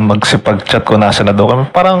doon magsipag-chat ko nasa na daw kami.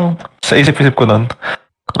 Parang sa isip-isip ko noon,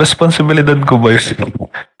 responsibilidad ko ba yun?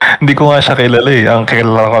 Hindi ko nga siya kilala eh. Ang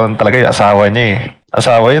kilala ko lang talaga yung asawa niya eh.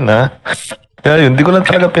 Asawa yun ha. Kaya yun, di ko lang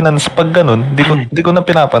talaga pag ganun, di ko na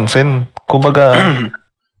pinapansin. Kumbaga,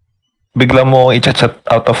 bigla mo i-chat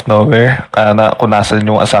out of nowhere kung nasan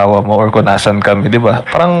yung asawa mo or kung nasan kami, di ba?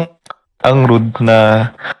 Parang ang rude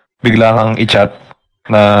na bigla kang i-chat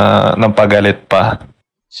na ng pagalit pa.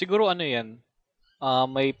 Siguro yan,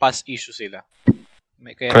 may past issue sila.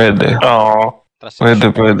 Pwede. Oo.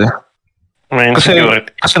 Pwede. May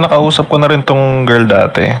insecurity. Kasi nakausap ko na rin tong girl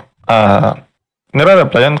dati.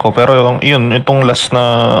 Nire-replyan ko pero itong last na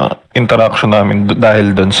interaction namin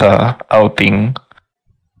dahil doon sa outing.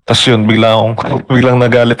 Tapos yun, biglang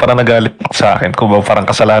nagalit sa akin. Kung parang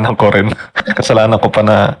kasalanan ko rin. Kasalanan ko pa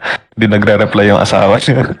na di nagre-reply yung asawa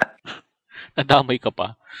niya. Nadamay ka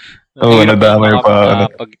pa. Oo, nadamay pa.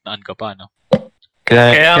 Pagitnaan ka pa, no?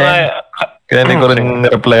 Kaya hindi ko rin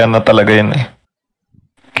nireplyan na talaga yun eh.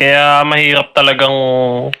 Kaya mahirap talagang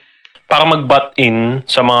para mag-butt in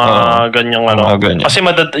sa mga ganyang ganyan. Kasi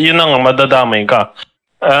madadamay ka.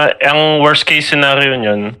 Ang worst case scenario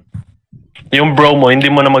niyan, yung bro mo,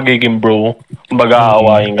 hindi mo na magiging bro.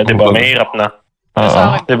 Baga-aawain ka, di ba? Mahirap na.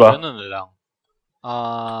 Sa akin, diba? na lang.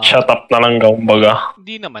 Shut up na lang ka, baga.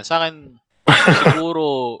 Hindi naman. Sa akin,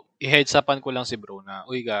 siguro, i-heads upan ko lang si bro na,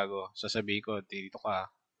 uy, gago, sasabihin ko, dito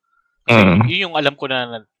ka. Kasi yun yung alam ko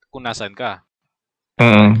na kung nasan ka.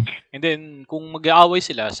 And then, kung mag-aaway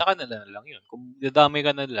sila, sa kanila na lang yun. Kung dadamay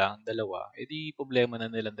ka na lang, dalawa, edi problema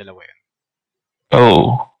na nilang dalawa yan.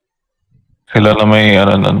 Oo. Sila na may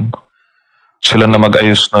sila na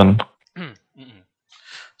mag-ayos nun.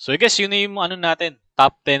 So, I guess yun na yung natin,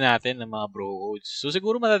 top 10 natin ng mga bro codes. So,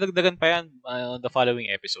 siguro madadagdagan pa yan on the following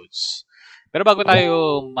episodes. Pero bago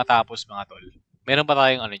tayo matapos, mga tol, meron pa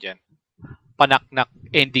tayong dyan, panaknak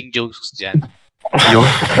ending jokes dyan. Yun.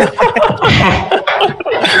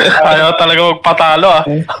 Ayaw talaga magpatalo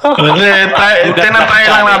Kasi tinatry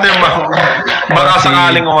lang natin baka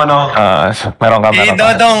sakaling Meron ka.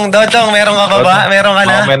 Dodong, meron ka pa ba? Meron ka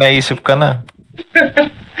na? May naisip ka na.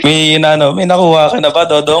 May nakuha ka na ba,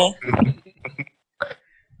 Dodong?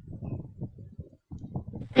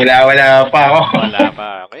 Wala pa ako. Wala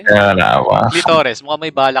pa. Okay. Wala pa. Clitoris, mukhang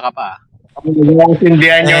may bala ka pa.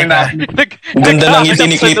 Sindihan yung Ganda ng ngiti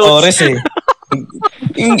ni Clitoris eh.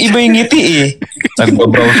 Yung iba yung ngiti eh.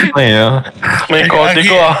 Nagbabrowse na eh. May kode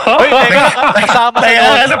ko Uy, teka,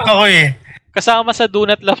 kasama sa Do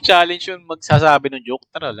Not Laugh Challenge yun magsasabi ng joke.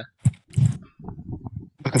 Tara la.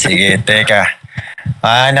 Sige, teka.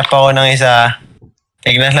 Hanap ako ng isa.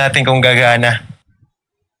 Tignan natin kung gagana.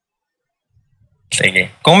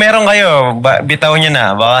 Sige. Kung meron kayo, bitaw nyo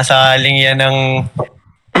na. Baka sakaling yan ng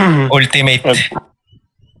ultimate.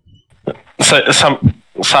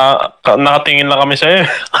 Nakatingin lang kami sa'yo.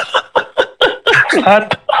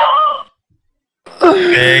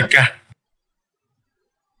 Teka.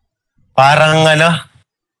 Parang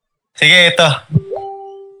Sige, ito.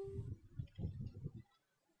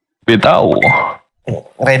 Bitaw.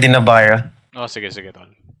 Ready na ba kayo? Sige,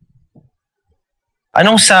 tol.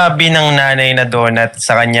 Anong sabi ng nanay na donut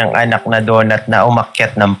sa kanyang anak na donut na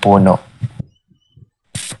umakyat ng puno?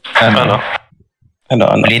 Ano?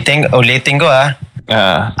 Ulitin ko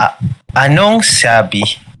anong sabi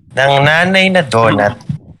ng nanay na donut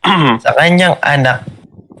sa kanyang anak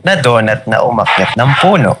na donut na umakyat ng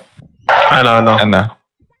puno? Ano?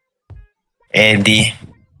 Eddie.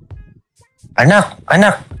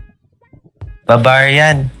 Anak.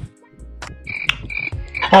 Barbarian.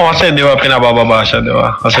 Kasi di ba pinabababa siya, di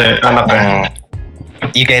ba? Kasi anak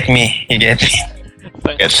You get me. Gets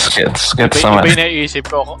Iba naman. yung naiisip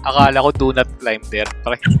ko. Akala ko do not climb there.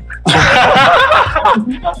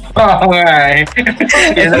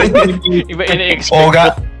 Iba ina-expect.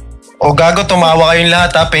 O gago, tumawa kayong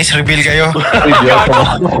lahat ha. Face reveal kayo.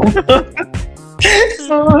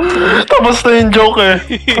 Tapos na yung joke eh.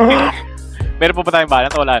 Meron pa ba tayong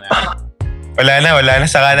banat? Wala na. Wala na.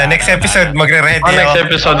 Saka na. Next episode, magre-ready ako. Next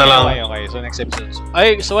episode na lang. Okay. So next episode.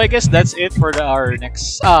 So I guess that's it for our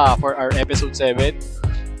episode 7.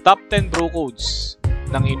 Top 10 bro codes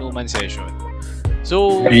ng inuman session.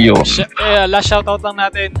 So, last shoutout lang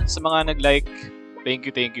natin sa mga nag-like. Thank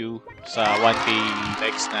you sa 1K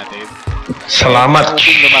likes natin. Salamat.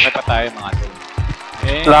 Hoping lumaki pa tayo mga tol.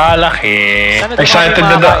 Lalaki. Sana Excited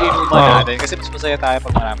na inuman natin kasi mas masaya tayo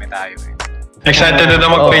pag marami tayo eh. Excited na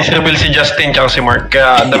mag-face reveal si Justin tsaka si Mark.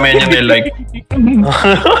 Kaya damihan niya nila like.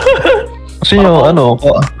 Kasi yung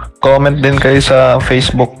comment din kayo sa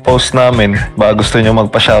Facebook post namin. Baka gusto nyo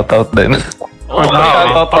magpa-shoutout din.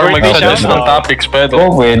 Shoutout or mag-suggest ng topics, pwede.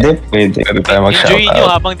 Pwede. Pwede tayo mag-shoutout. Enjoy nyo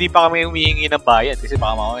habang di pa kami humihingi ng bayad kasi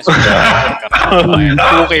baka mamaya sa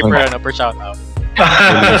 2K per shoutout.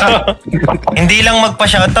 Hindi lang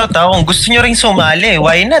magpa-shoutout kung gusto nyo ring sumali,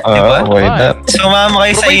 why not, di ba? Why not? Sumama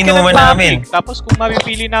kayo sa Provide ka ng inuman topic. namin. Tapos kung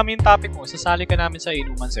mapipili namin yung topic mo, sasali ka namin sa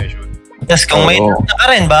inuman session. Tapos kung may tanong ka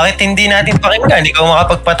rin, bakit hindi natin pakinggan? Ikaw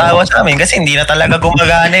makapagpatawa sa amin kasi hindi na talaga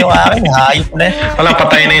gumagana yung akin. Hayop na. Wala,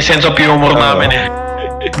 patay na yung sense of humor namin eh.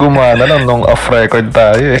 Gumana lang nung off-record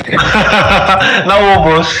tayo eh.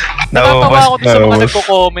 Naubos. Natatawa ako sa mga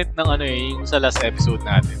nagko-comment ng yung sa last episode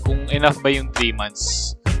natin. Kung enough ba yung 3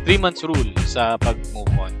 months rule sa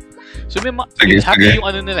pag-move on. So may hati yung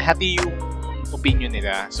hati yung opinion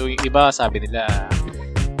nila. So yung iba sabi nila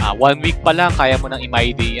 1 week pa lang kaya mo nang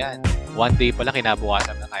i-my-day yan. 1 day pa lang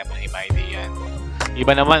kinabukasan na kaya mo nang i-my-day yan.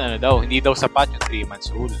 Iba naman hindi daw sapat yung 3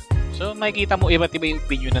 months rule. So makikita mo iba't iba yung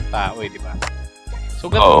opinion ng tao di ba? So,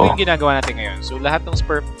 ganito yung ginagawa natin ngayon. So, lahat ng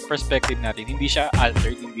perspective natin, hindi siya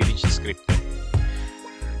altered, hindi rin siya scripted.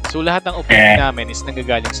 So, lahat ng opinion namin is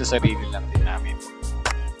nanggagaling sa sarili lang din namin.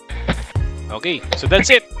 Okay, so that's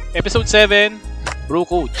it. Episode 7, Bro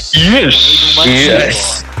Codes.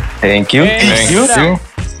 Yes! Thank you.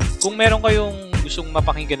 Kung meron kayong gustong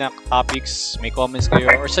mapakinggan na topics, may comments kayo,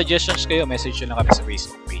 or suggestions kayo, message nyo lang kami sa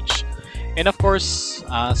Facebook page. And of course,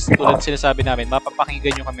 tulad sinasabi namin,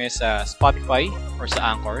 mapapakinggan nyo kami sa Spotify or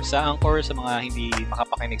sa Anchor. Sa Anchor, sa mga hindi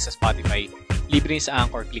makapakinig sa Spotify, libre sa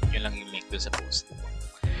Anchor. Click nyo lang yung link doon sa post.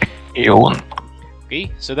 Yun. Okay,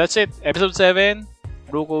 so that's it. Episode 7,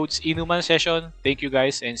 Bro Codes Inuman Session. Thank you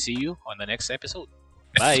guys and see you on the next episode.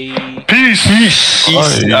 Bye! Peace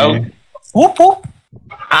out! Whoop whoop!